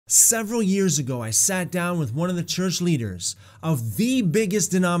Several years ago, I sat down with one of the church leaders of the biggest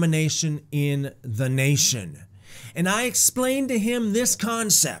denomination in the nation. And I explained to him this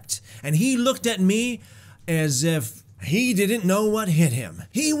concept, and he looked at me as if he didn't know what hit him.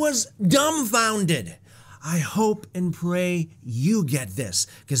 He was dumbfounded. I hope and pray you get this,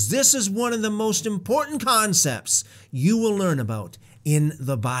 because this is one of the most important concepts you will learn about in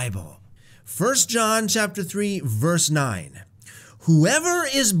the Bible. 1 John chapter 3, verse 9. Whoever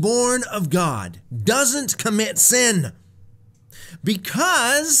is born of God doesn't commit sin,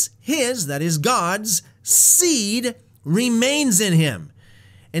 because his, that is God's, seed remains in him,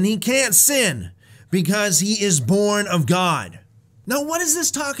 and he can't sin because he is born of God. Now, what is this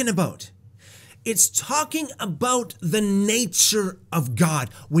talking about? It's talking about the nature of God.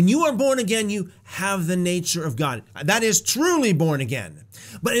 When you are born again, you have the nature of God. That is truly born again.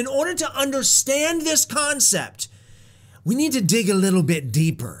 But in order to understand this concept, we need to dig a little bit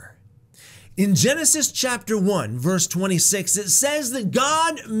deeper. In Genesis chapter 1, verse 26, it says that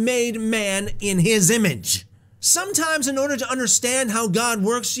God made man in his image. Sometimes in order to understand how God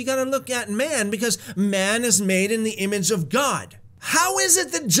works, you got to look at man, because man is made in the image of God. How is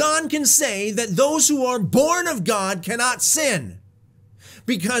it that John can say that those who are born of God cannot sin?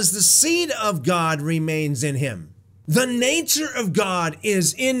 Because the seed of God remains in him. The nature of God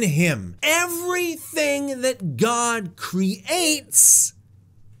is in him. Everything that God creates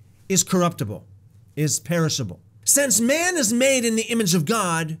is corruptible, is perishable. Since man is made in the image of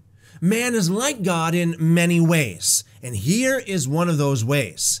God, man is like God in many ways. And here is one of those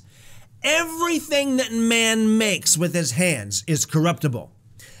ways. Everything that man makes with his hands is corruptible.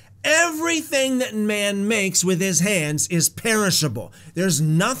 Everything that man makes with his hands is perishable. There's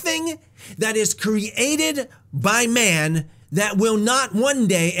nothing that is created by man that will not one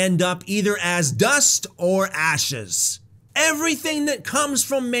day end up either as dust or ashes. Everything that comes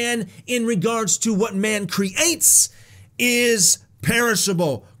from man in regards to what man creates is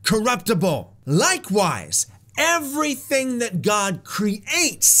perishable, corruptible. Likewise, everything that God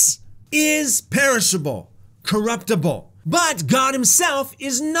creates is perishable, corruptible. But God himself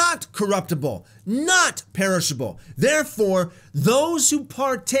is not corruptible, not perishable. Therefore, those who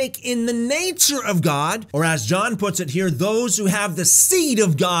partake in the nature of God, or as John puts it here, those who have the seed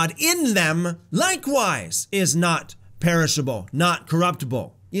of God in them, likewise is not perishable, not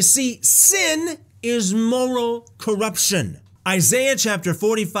corruptible. You see, sin is moral corruption. Isaiah chapter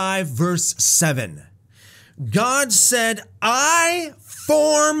 45, verse 7. God said, I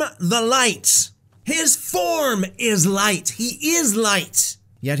form the light. His form is light. He is light.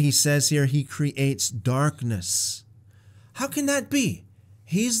 Yet he says here he creates darkness. How can that be?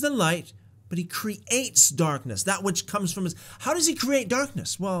 He's the light, but he creates darkness, that which comes from his... How does he create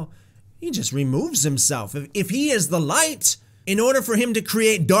darkness? Well, he just removes himself. If he is the light, in order for him to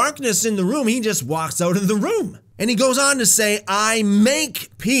create darkness in the room, he just walks out of the room. And he goes on to say, I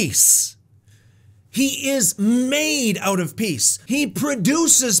make peace. He is made out of peace. He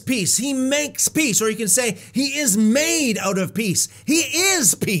produces peace. He makes peace. Or you can say, he is made out of peace. He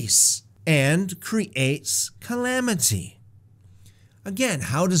is peace and creates calamity. Again,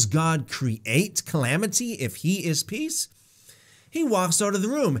 how does God create calamity if he is peace? He walks out of the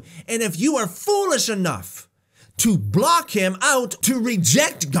room. And if you are foolish enough to block him out, to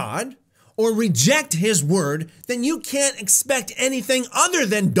reject God, or reject his word, then you can't expect anything other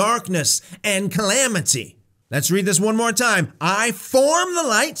than darkness and calamity. Let's read this one more time. I form the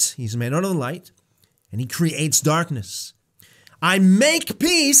light. He's made out of the light, and he creates darkness. I make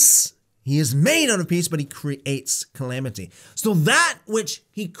peace. He is made out of peace, but he creates calamity. So that which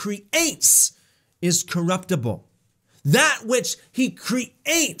he creates is corruptible. That which he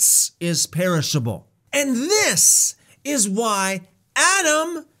creates is perishable. And this is why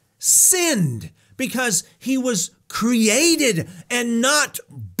Adam sinned, because he was created and not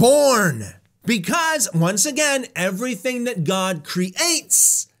born. Because, once again, everything that God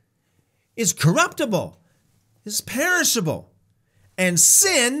creates is corruptible, is perishable, and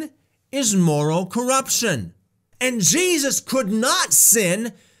sin is moral corruption. And Jesus could not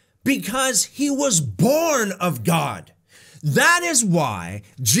sin because he was born of God. That is why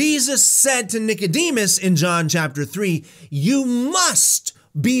Jesus said to Nicodemus in John chapter 3, you must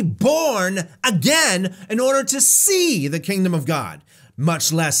be born again in order to see the kingdom of God.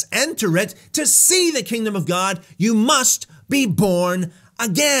 Much less enter it. To see the kingdom of God, you must be born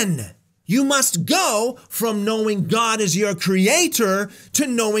again. You must go from knowing God as your creator to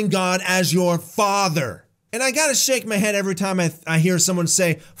knowing God as your father. And I gotta shake my head every time I hear someone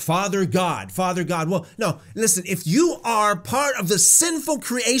say, Father God, Father God. Well, no, listen, if you are part of the sinful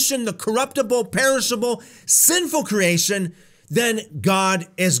creation, the corruptible, perishable, sinful creation, then God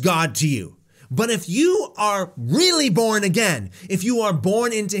is God to you. But if you are really born again, if you are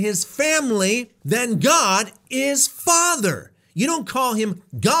born into his family, then God is Father. You don't call him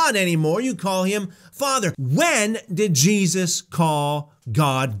God anymore, you call him Father. When did Jesus call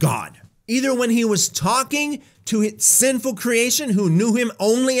God God? Either when he was talking to his sinful creation who knew him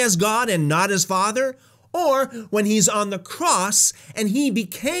only as God and not as Father, or when he's on the cross and he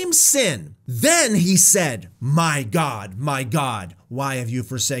became sin. Then he said, my God, why have you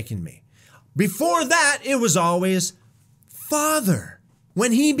forsaken me? Before that, it was always Father.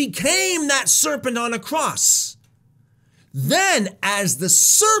 When he became that serpent on a cross, then as the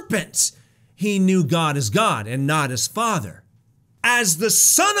serpent, he knew God as God and not as Father. As the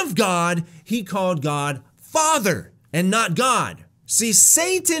Son of God, he called God Father and not God. See,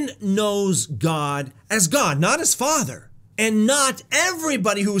 Satan knows God as God, not as Father. And not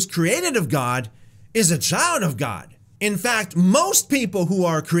everybody who is created of God is a child of God. In fact, most people who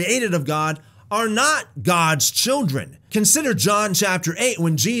are created of God are not God's children. Consider John chapter 8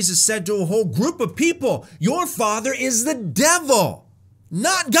 when Jesus said to a whole group of people, your father is the devil,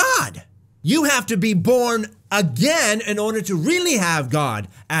 not God. You have to be born again in order to really have God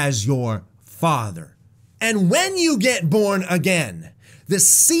as your Father. And when you get born again, the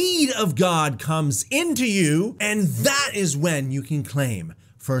seed of God comes into you, and that is when you can claim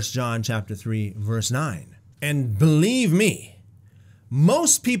 1 John chapter 3, verse 9. And believe me,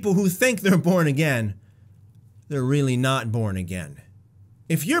 most people who think they're born again, they're really not born again.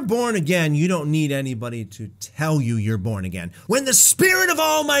 If you're born again, you don't need anybody to tell you you're born again. When the Spirit of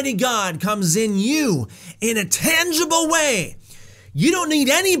Almighty God comes in you in a tangible way, you don't need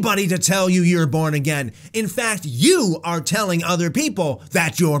anybody to tell you you're born again. In fact, you are telling other people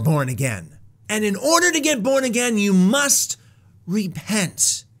that you're born again. And in order to get born again, you must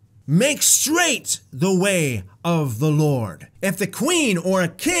repent. Make straight the way of the Lord. If the queen or a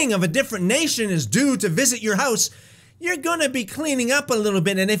king of a different nation is due to visit your house, you're going to be cleaning up a little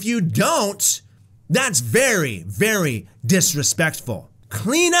bit. And if you don't, that's very, very disrespectful.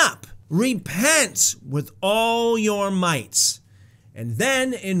 Clean up, repent with all your might, and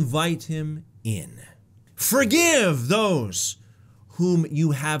then invite him in. Forgive those whom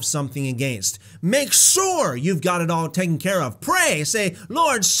you have something against. Make sure you've got it all taken care of. Pray, say,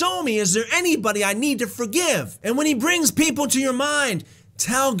 Lord, show me, is there anybody I need to forgive? And when he brings people to your mind,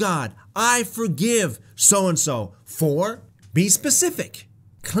 tell God, I forgive so-and-so. For, be specific.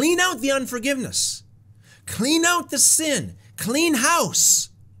 Clean out the unforgiveness. Clean out the sin. Clean house.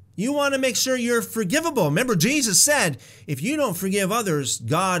 You want to make sure you're forgivable. Remember, Jesus said, if you don't forgive others,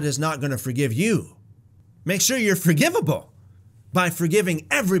 God is not going to forgive you. Make sure you're forgivable by forgiving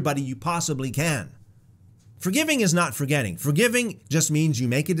everybody you possibly can. Forgiving is not forgetting. Forgiving just means you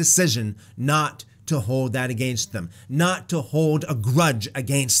make a decision not to hold that against them, not to hold a grudge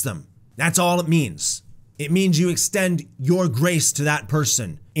against them. That's all it means. It means you extend your grace to that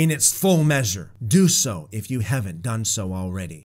person in its full measure. Do so if you haven't done so already.